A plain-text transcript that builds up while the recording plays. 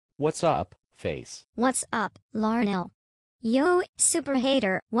What's up, Face? What's up, Larnell? Yo, super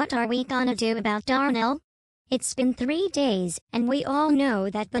hater, what are we gonna do about Darnell? It's been 3 days, and we all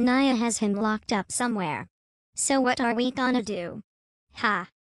know that Benaiah has him locked up somewhere. So what are we gonna do? Ha.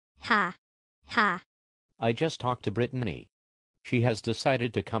 Ha. Ha. I just talked to Brittany. She has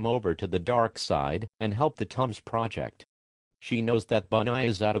decided to come over to the dark side and help the Thoms Project. She knows that Benaiah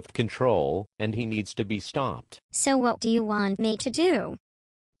is out of control, and he needs to be stopped. So what do you want me to do?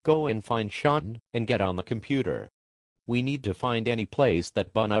 Go and find Sean, and get on the computer. We need to find any place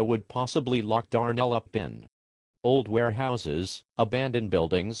that Benaiah would possibly lock Darnell up in. Old warehouses, abandoned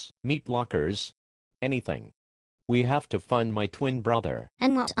buildings, meat lockers, anything. We have to find my twin brother.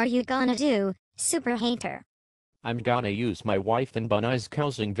 And what are you gonna do, super hater? I'm gonna use my wife and Benaiah's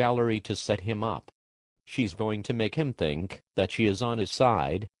cousin Valerie to set him up. She's going to make him think that she is on his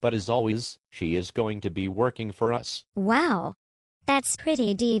side, but as always, she is going to be working for us. Wow. That's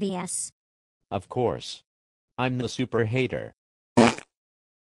pretty devious. Of course. I'm the super hater.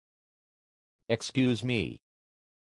 Excuse me.